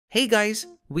Hey guys,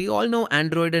 we all know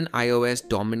Android and iOS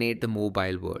dominate the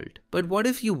mobile world, but what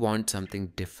if you want something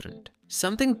different?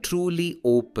 Something truly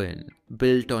open,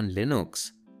 built on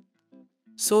Linux?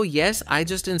 So yes, I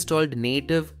just installed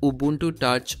native Ubuntu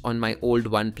Touch on my old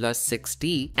OnePlus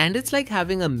 6T and it's like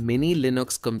having a mini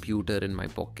Linux computer in my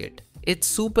pocket. It's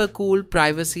super cool,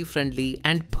 privacy friendly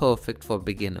and perfect for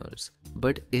beginners.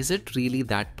 But is it really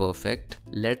that perfect?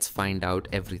 Let's find out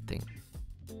everything.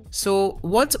 So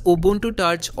what's Ubuntu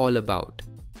Touch all about?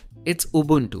 It's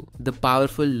Ubuntu, the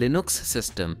powerful Linux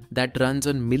system that runs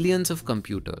on millions of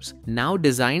computers, now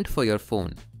designed for your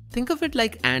phone. Think of it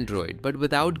like Android, but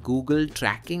without Google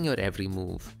tracking your every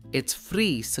move. It's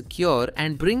free, secure,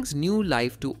 and brings new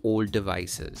life to old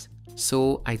devices.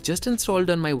 So I just installed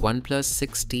on my OnePlus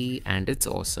 6T and it's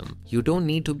awesome. You don't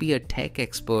need to be a tech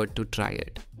expert to try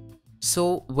it.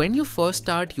 So when you first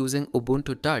start using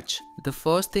Ubuntu Touch, the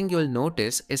first thing you'll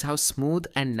notice is how smooth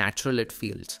and natural it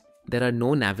feels. There are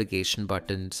no navigation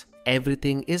buttons.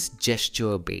 Everything is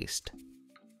gesture based.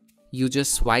 You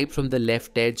just swipe from the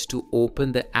left edge to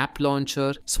open the app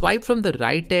launcher, swipe from the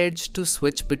right edge to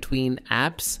switch between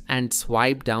apps, and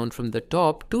swipe down from the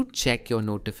top to check your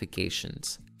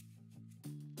notifications.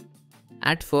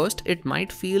 At first, it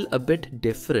might feel a bit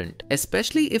different,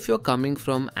 especially if you're coming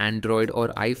from Android or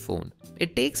iPhone.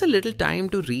 It takes a little time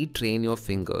to retrain your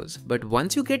fingers, but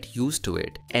once you get used to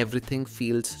it, everything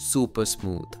feels super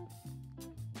smooth.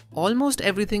 Almost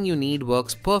everything you need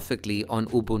works perfectly on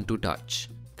Ubuntu Touch.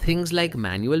 Things like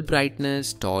manual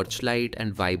brightness, torchlight,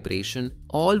 and vibration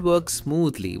all work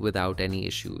smoothly without any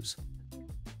issues.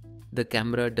 The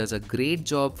camera does a great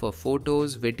job for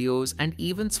photos, videos, and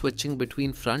even switching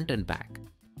between front and back.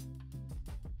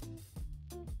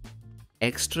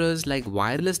 Extras like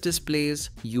wireless displays,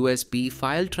 USB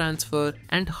file transfer,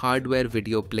 and hardware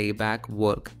video playback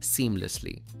work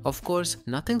seamlessly. Of course,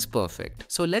 nothing's perfect,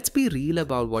 so let's be real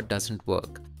about what doesn't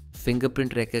work.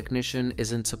 Fingerprint recognition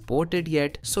isn't supported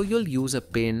yet, so you'll use a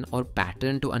PIN or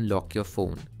pattern to unlock your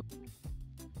phone.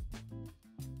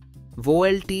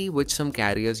 VoLTE, which some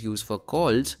carriers use for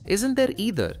calls, isn't there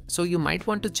either, so you might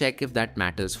want to check if that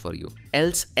matters for you.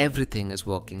 Else everything is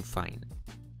working fine.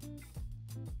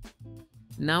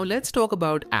 Now let's talk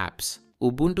about apps.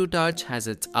 Ubuntu Touch has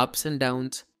its ups and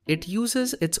downs. It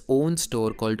uses its own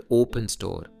store called Open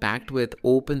Store, packed with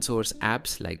open source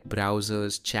apps like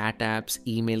browsers, chat apps,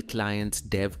 email clients,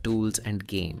 dev tools, and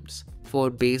games. For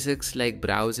basics like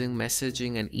browsing,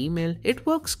 messaging, and email, it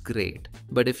works great.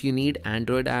 But if you need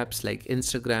Android apps like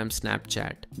Instagram,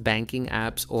 Snapchat, banking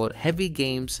apps, or heavy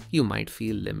games, you might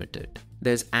feel limited.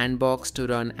 There's Anbox to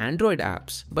run Android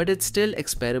apps, but it's still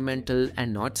experimental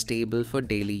and not stable for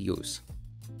daily use.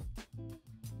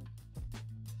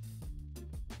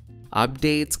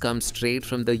 Updates come straight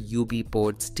from the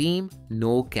UBports team,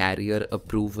 no carrier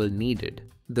approval needed.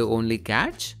 The only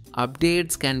catch?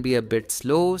 Updates can be a bit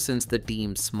slow since the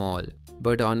team's small,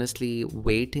 but honestly,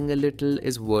 waiting a little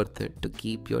is worth it to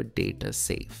keep your data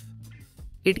safe.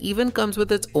 It even comes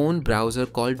with its own browser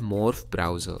called Morph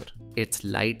Browser. It's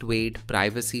lightweight,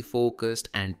 privacy-focused,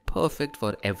 and perfect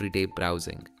for everyday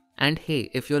browsing. And hey,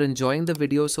 if you're enjoying the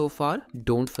video so far,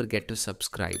 don't forget to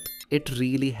subscribe. It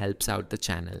really helps out the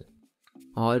channel.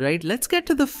 Alright, let's get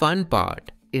to the fun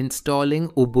part, installing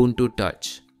Ubuntu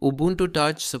Touch. Ubuntu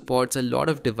Touch supports a lot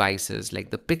of devices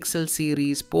like the Pixel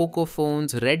series, Poco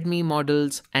phones, Redmi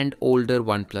models, and older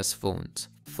OnePlus phones.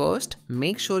 First,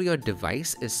 make sure your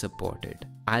device is supported.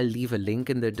 I'll leave a link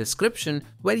in the description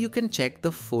where you can check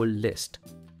the full list.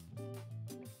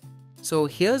 So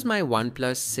here's my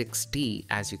OnePlus 6T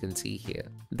as you can see here.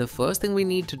 The first thing we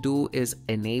need to do is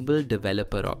enable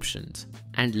developer options.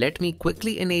 And let me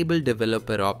quickly enable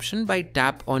developer option by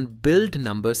tap on build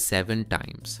number 7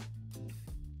 times.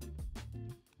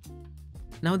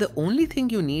 Now the only thing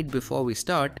you need before we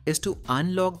start is to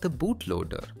unlock the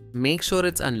bootloader. Make sure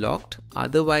it's unlocked,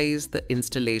 otherwise the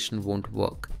installation won't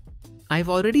work. I've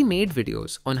already made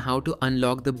videos on how to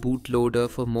unlock the bootloader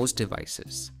for most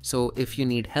devices, so if you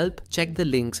need help, check the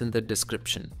links in the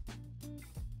description.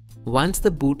 Once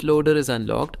the bootloader is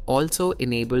unlocked, also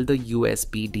enable the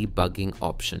USB debugging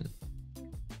option.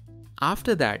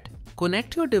 After that,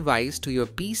 connect your device to your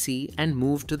PC and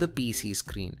move to the PC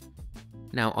screen.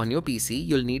 Now on your PC,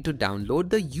 you'll need to download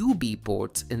the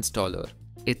UBports installer.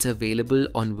 It's available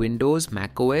on Windows,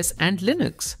 macOS, and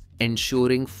Linux,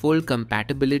 ensuring full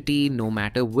compatibility no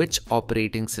matter which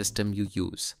operating system you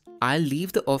use. I'll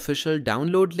leave the official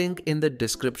download link in the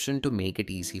description to make it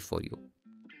easy for you.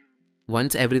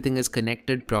 Once everything is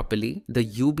connected properly, the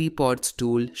UBports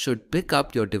tool should pick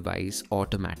up your device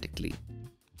automatically.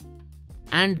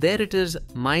 And there it is,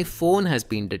 my phone has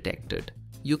been detected.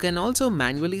 You can also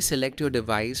manually select your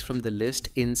device from the list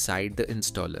inside the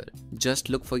installer. Just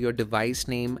look for your device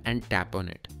name and tap on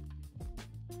it.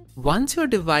 Once your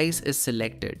device is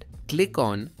selected, click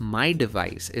on My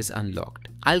device is unlocked.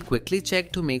 I'll quickly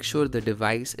check to make sure the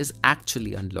device is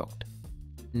actually unlocked.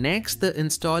 Next, the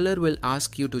installer will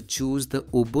ask you to choose the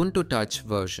Ubuntu Touch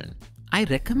version. I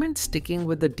recommend sticking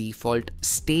with the default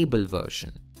stable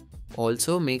version.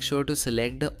 Also, make sure to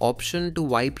select the option to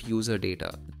wipe user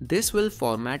data. This will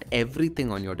format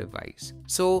everything on your device.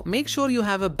 So make sure you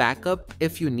have a backup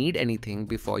if you need anything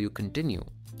before you continue.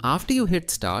 After you hit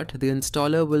start, the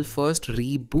installer will first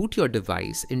reboot your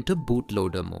device into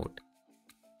bootloader mode.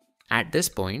 At this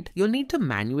point, you'll need to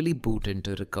manually boot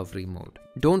into recovery mode.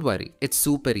 Don't worry, it's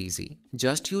super easy.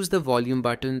 Just use the volume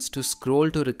buttons to scroll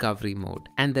to recovery mode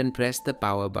and then press the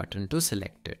power button to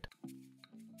select it.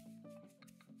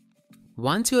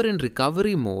 Once you're in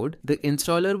recovery mode, the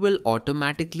installer will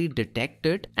automatically detect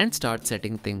it and start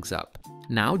setting things up.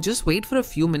 Now just wait for a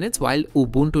few minutes while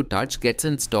Ubuntu Touch gets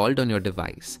installed on your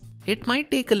device. It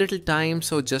might take a little time,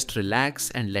 so just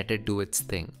relax and let it do its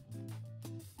thing.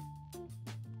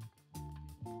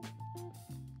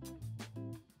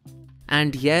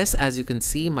 And yes, as you can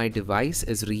see, my device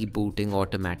is rebooting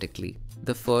automatically.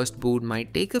 The first boot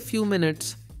might take a few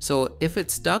minutes, so if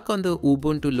it's stuck on the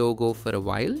Ubuntu logo for a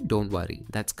while, don't worry,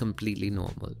 that's completely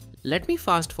normal. Let me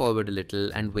fast forward a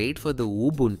little and wait for the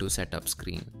Ubuntu setup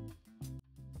screen.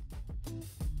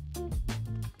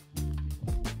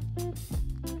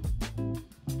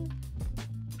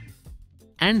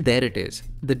 And there it is.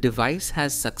 The device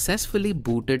has successfully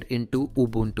booted into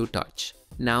Ubuntu Touch.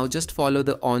 Now just follow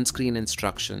the on-screen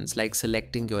instructions like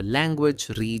selecting your language,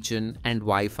 region, and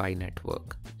Wi-Fi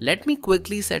network. Let me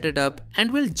quickly set it up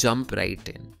and we'll jump right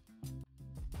in.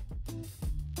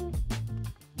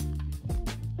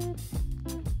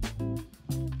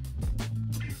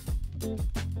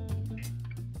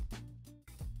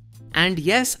 And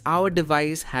yes, our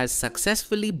device has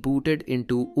successfully booted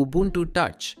into Ubuntu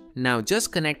Touch. Now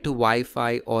just connect to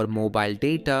Wi-Fi or mobile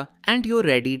data and you're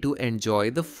ready to enjoy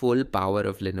the full power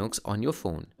of Linux on your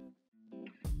phone.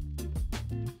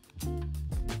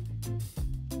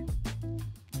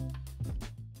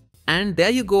 And there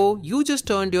you go, you just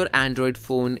turned your Android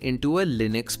phone into a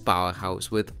Linux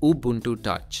powerhouse with Ubuntu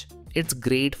Touch. It's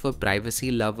great for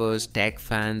privacy lovers, tech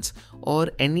fans, or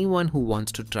anyone who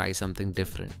wants to try something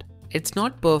different. It's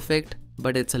not perfect,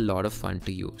 but it's a lot of fun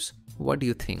to use. What do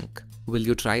you think? Will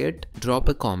you try it? Drop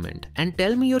a comment and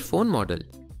tell me your phone model.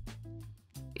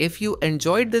 If you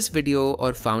enjoyed this video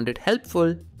or found it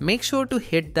helpful, make sure to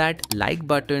hit that like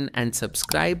button and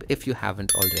subscribe if you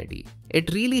haven't already.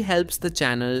 It really helps the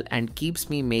channel and keeps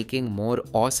me making more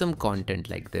awesome content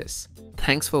like this.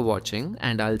 Thanks for watching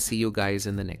and I'll see you guys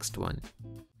in the next one.